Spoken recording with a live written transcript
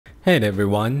Hey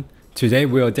everyone, today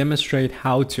we'll demonstrate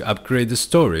how to upgrade the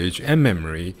storage and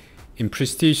memory in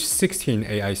Prestige 16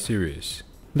 AI series.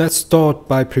 Let's start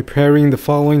by preparing the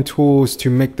following tools to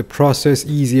make the process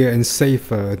easier and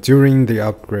safer during the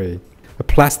upgrade. A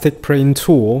plastic praying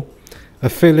tool, a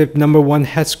Phillips No. 1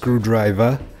 head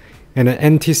screwdriver, and an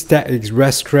anti-static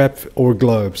red strap or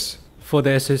gloves. For the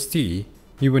SSD,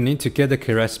 you will need to get the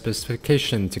correct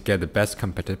specification to get the best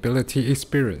compatibility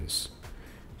experience.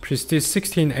 Prestige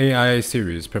 16 AI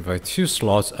series provides 2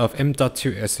 slots of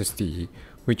M.2 SSD,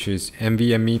 which is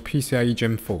NVMe PCIe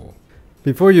Gen 4.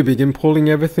 Before you begin pulling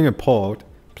everything apart,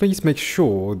 please make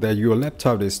sure that your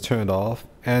laptop is turned off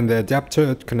and the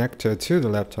adapter connector to the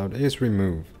laptop is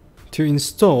removed. To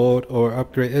install or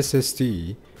upgrade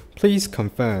SSD, please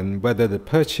confirm whether the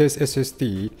purchased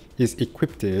SSD is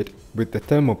equipped with the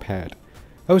thermal pad.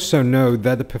 Also note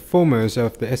that the performance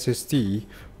of the SSD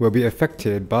will be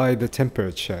affected by the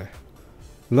temperature.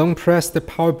 Long press the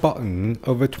power button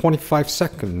over 25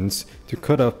 seconds to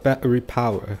cut off battery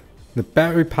power. The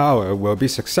battery power will be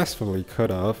successfully cut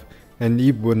off and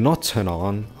it will not turn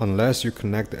on unless you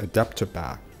connect the adapter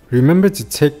back. Remember to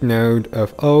take note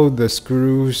of all the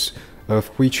screws of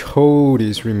which hole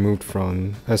is removed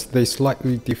from, as they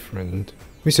slightly different.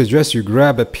 We suggest you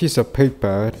grab a piece of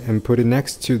paper and put it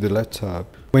next to the laptop.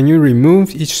 When you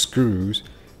remove each screw,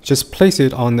 just place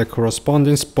it on the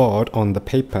corresponding spot on the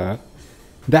paper.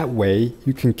 That way,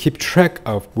 you can keep track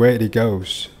of where it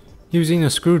goes. Using a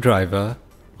screwdriver,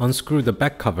 unscrew the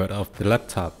back cover of the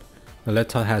laptop. The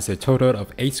laptop has a total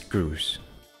of 8 screws.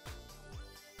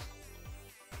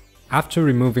 After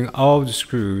removing all the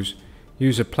screws,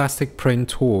 use a plastic praying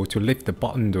tool to lift the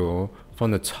button door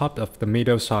from the top of the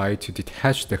middle side to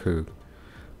detach the hook.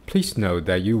 Please note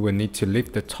that you will need to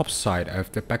lift the top side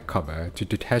of the back cover to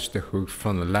detach the hook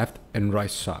from the left and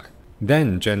right side.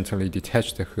 Then gently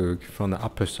detach the hook from the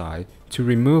upper side to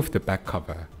remove the back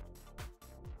cover.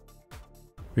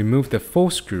 Remove the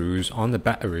 4 screws on the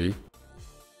battery.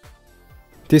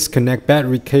 Disconnect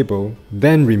battery cable,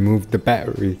 then remove the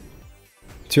battery.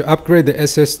 To upgrade the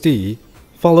SSD,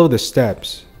 follow the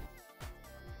steps.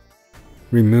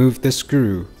 Remove the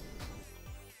screw.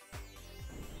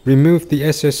 Remove the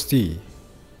SSD.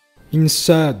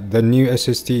 Insert the new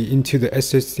SSD into the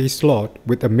SSD slot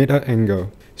with a middle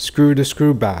angle. Screw the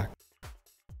screw back.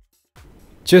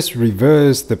 Just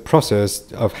reverse the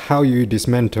process of how you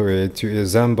dismantle it to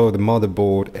assemble the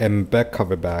motherboard and back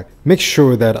cover back. Make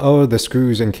sure that all the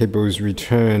screws and cables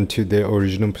return to their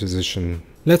original position.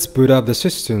 Let's boot up the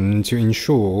system to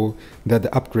ensure that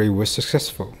the upgrade was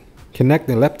successful. Connect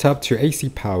the laptop to AC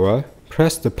power,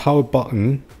 press the power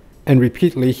button, and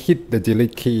repeatedly hit the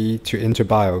delete key to enter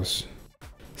BIOS.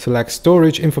 Select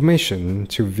Storage Information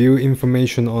to view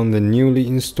information on the newly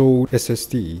installed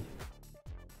SSD.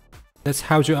 That's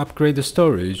how to upgrade the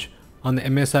storage on the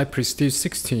MSI Prestige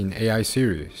 16 AI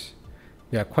series.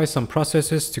 There are quite some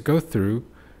processes to go through,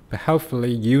 but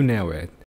hopefully you nail it.